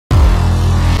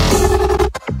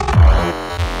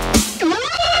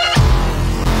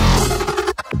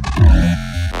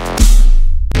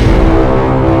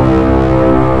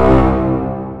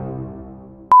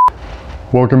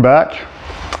Welcome back.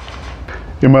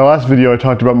 In my last video I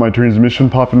talked about my transmission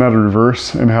popping out of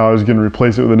reverse and how I was going to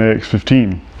replace it with an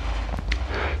AX15.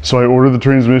 So I ordered the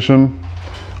transmission,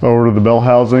 I ordered the bell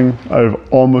housing, I've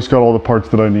almost got all the parts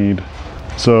that I need.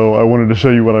 So I wanted to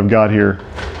show you what I've got here.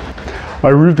 I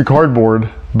removed the cardboard,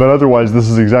 but otherwise this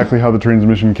is exactly how the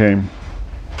transmission came.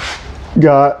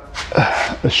 Got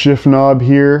a shift knob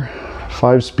here,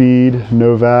 5-speed,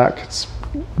 no vac, it's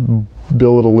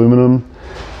billet aluminum.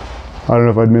 I don't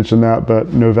know if I'd mentioned that, but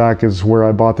no vac is where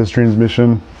I bought this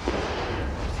transmission.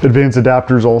 Advanced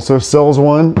Adapters also sells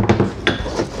one.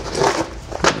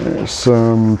 There's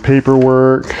some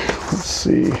paperwork. Let's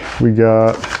see, we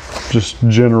got just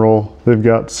general. They've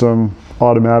got some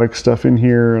automatic stuff in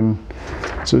here, and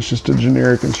so it's just a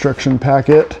generic instruction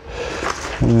packet.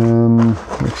 And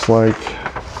looks like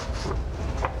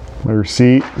my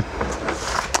receipt.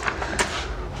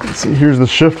 Let's see, here's the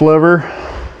shift lever.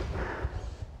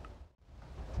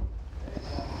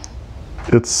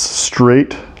 It's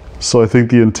straight, so I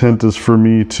think the intent is for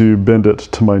me to bend it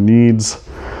to my needs.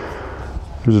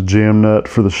 There's a jam nut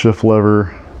for the shift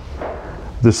lever.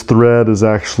 This thread is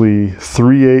actually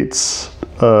 3/8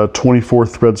 24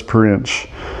 threads per inch.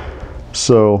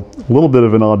 So a little bit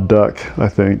of an odd duck, I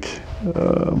think,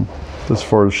 as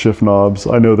far as shift knobs.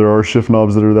 I know there are shift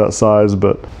knobs that are that size,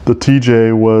 but the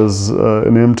TJ was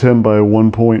an M10 by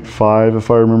 1.5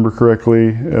 if I remember correctly,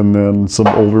 and then some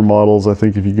older models, I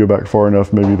think if you go back far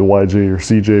enough, maybe the YJ or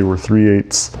CJ were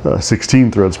 3/8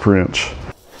 16 threads per inch.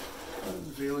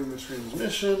 Unveiling this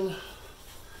transmission.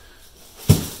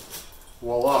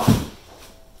 Voila.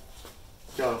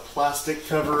 Got a plastic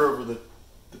cover over the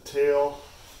tail.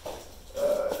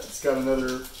 It's got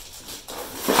another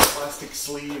plastic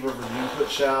sleeve over the input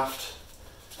shaft.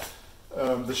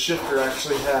 The shifter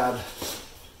actually had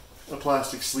a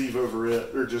plastic sleeve over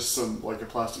it, or just some, like a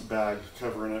plastic bag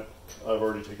covering it. I've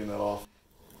already taken that off.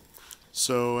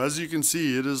 So as you can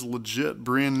see, it is legit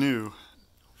brand new.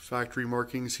 Factory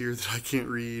markings here that I can't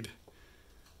read.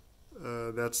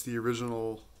 That's the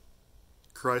original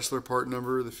Chrysler part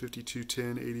number, the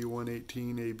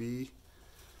 5210-8118 AB.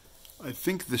 I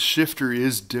think the shifter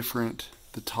is different,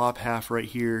 the top half right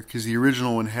here, because the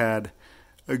original one had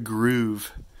a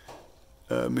groove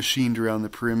machined around the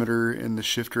perimeter, and the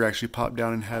shifter actually popped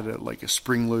down and had like a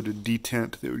spring-loaded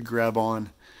detent that would grab on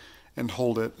and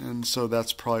hold it, and so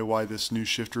that's probably why this new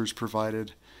shifter is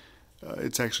provided.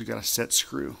 It's actually got a set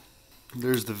screw.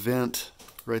 There's the vent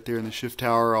right there in the shift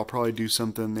tower. I'll probably do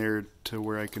something there to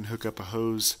where I can hook up a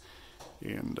hose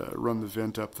and run the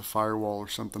vent up the firewall or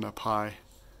something up high.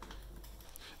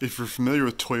 If you're familiar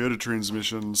with Toyota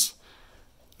transmissions,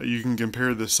 you can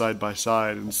compare this side by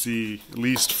side and see, at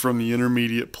least from the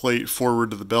intermediate plate forward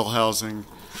to the bell housing,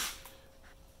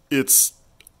 it's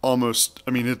almost,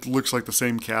 I mean, it looks like the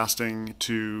same casting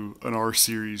to an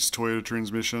R-Series Toyota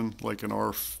transmission, like an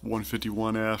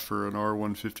R151F or an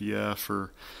R150F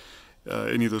or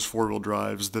any of those four-wheel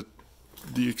drives. The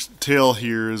tail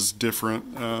here is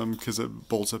different because it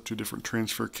bolts up to a different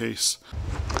transfer case.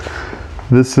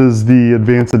 This is the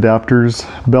Advanced Adapters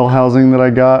bell housing that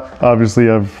I got. Obviously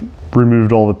I've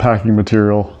removed all the packing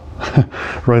material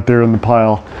right there in the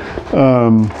pile.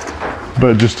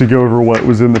 But just to go over what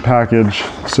was in the package.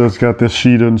 So it's got this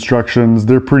sheet of instructions.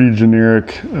 They're pretty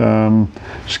generic.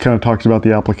 Just kind of talks about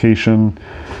the application,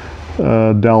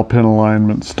 dowel pin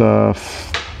alignment stuff.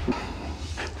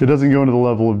 It doesn't go into the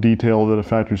level of detail that a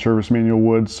factory service manual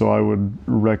would, so I would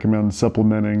recommend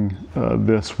supplementing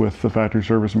this with the factory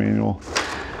service manual.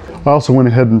 I also went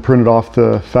ahead and printed off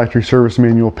the factory service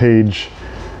manual page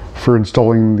for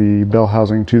installing the bell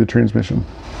housing to the transmission.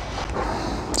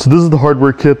 So this is the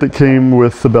hardware kit that came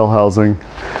with the bell housing.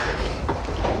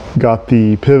 Got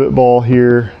the pivot ball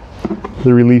here,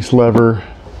 the release lever,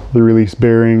 the release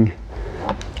bearing.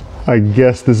 I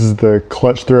guess this is the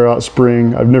clutch throwout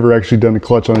spring. I've never actually done a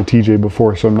clutch on a TJ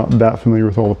before, so I'm not that familiar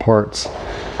with all the parts.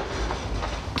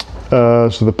 So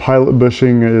the pilot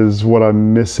bushing is what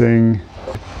I'm missing.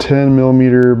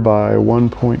 10mm by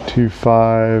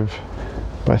 1.25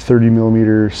 by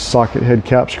 30mm socket head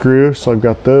cap screw. So I've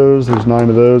got those. There's 9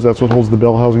 of those. That's what holds the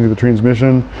bell housing to the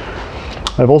transmission.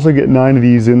 I've also got 9 of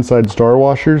these inside star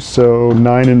washers, so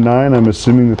 9 and 9, I'm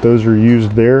assuming that those are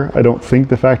used there. I don't think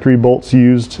the factory bolts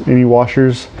used any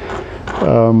washers,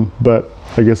 but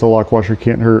I guess a lock washer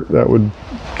can't hurt. That would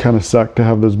kind of suck to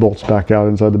have those bolts back out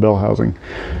inside the bell housing.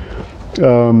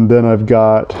 Then I've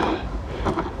got,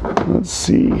 let's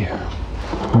see,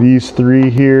 these 3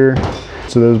 here.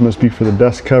 So those must be for the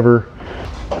dust cover.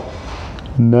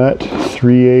 Nut,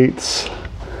 3/8.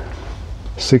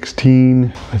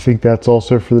 16, I think that's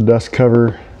also for the dust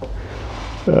cover.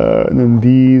 And then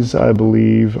these, I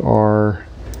believe, are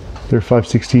they're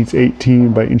 5/16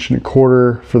 18 by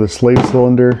 1.25" for the slave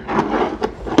cylinder.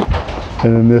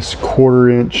 And then this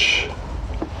 1/4"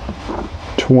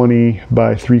 20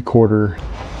 by 3/4.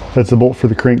 That's the bolt for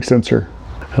the crank sensor.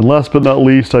 And last but not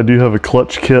least, I do have a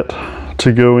clutch kit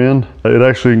to go in. It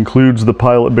actually includes the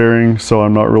pilot bearing, so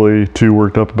I'm not really too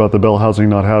worked up about the bell housing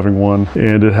not having one.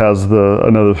 And it has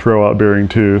another throwout bearing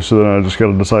too, so then I just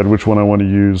got to decide which one I want to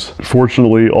use.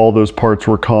 Fortunately, all those parts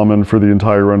were common for the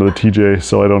entire run of the TJ,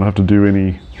 so I don't have to do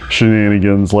any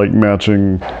shenanigans like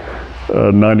matching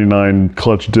a 99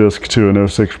 clutch disc to an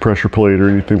 06 pressure plate or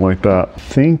anything like that. I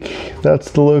think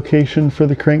that's the location for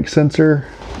the crank sensor.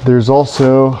 There's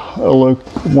also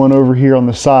one over here on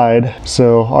the side.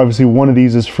 So obviously one of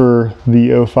these is for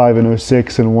the 05 and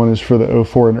 06 and one is for the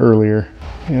 04 and earlier.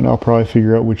 And I'll probably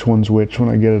figure out which one's which when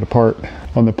I get it apart.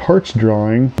 On the parts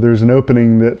drawing, there's an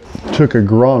opening that took a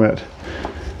grommet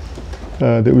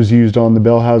that was used on the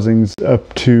bell housings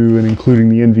up to and including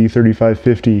the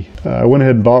NV3550. I went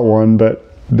ahead and bought one,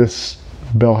 but this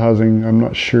bell housing, I'm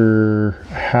not sure,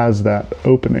 has that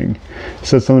opening. It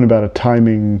says something about a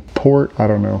timing port. I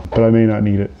don't know, but I may not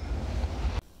need it.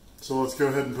 So let's go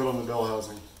ahead and put on the bell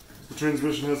housing. The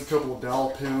transmission has a couple of dowel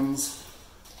pins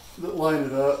that line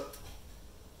it up.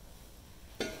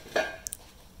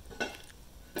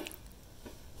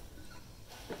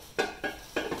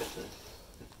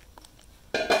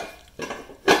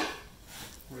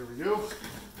 There we go.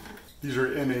 These are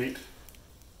N8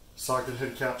 socket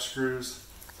head cap screws,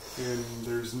 and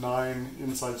there's 9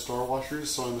 inside star washers,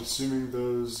 so I'm assuming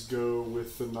those go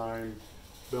with the 9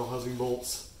 bell housing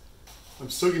bolts.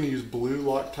 I'm still going to use blue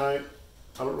Loctite.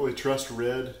 I don't really trust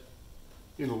red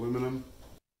in aluminum.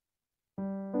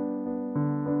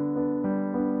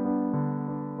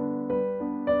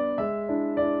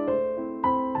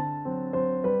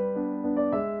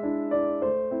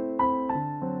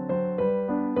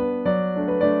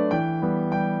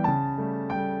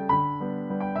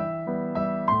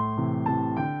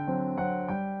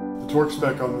 Torque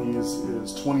spec on these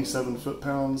is 27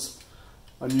 foot-pounds.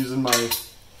 I'm using my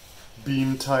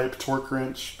beam type torque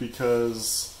wrench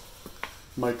because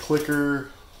my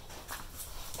clicker,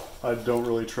 I don't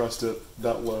really trust it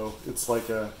that low. It's like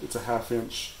it's a 1/2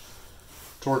 inch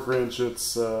torque wrench.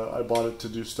 It's I bought it to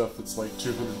do stuff that's like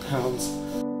 200 pounds.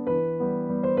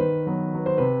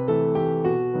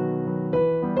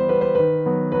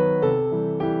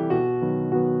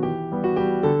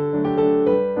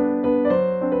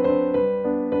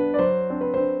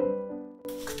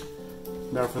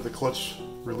 Now for the clutch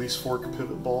release fork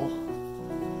pivot ball.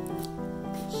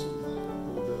 Just a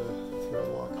little bit of thread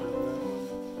lock over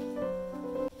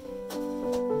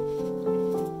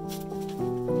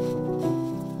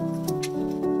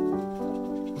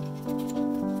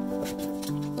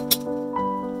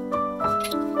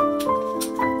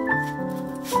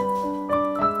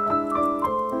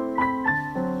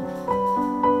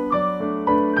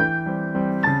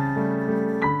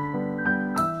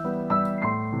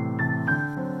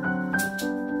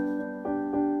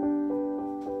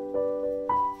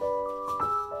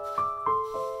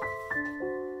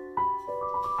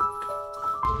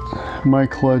My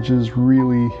clutch is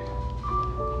really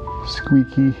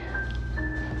squeaky,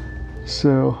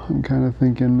 so I'm kind of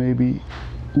thinking maybe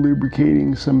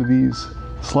lubricating some of these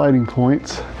sliding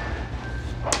points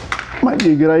might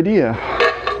be a good idea.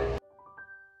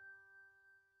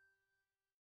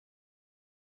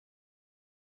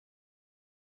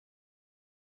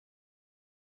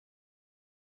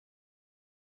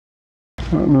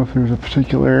 I don't know if there's a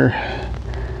particular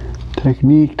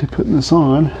technique to putting this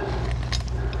on.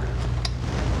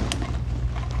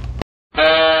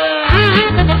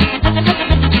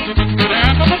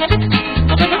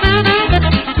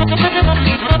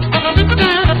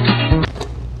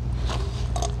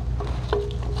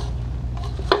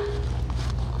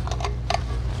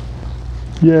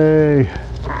 Yay!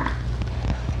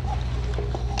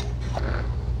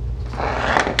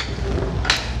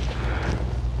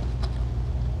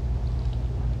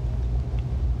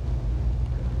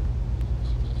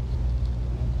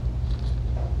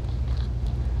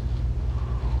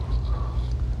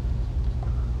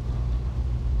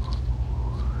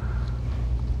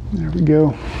 There we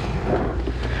go.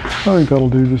 I think that'll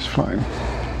do just fine.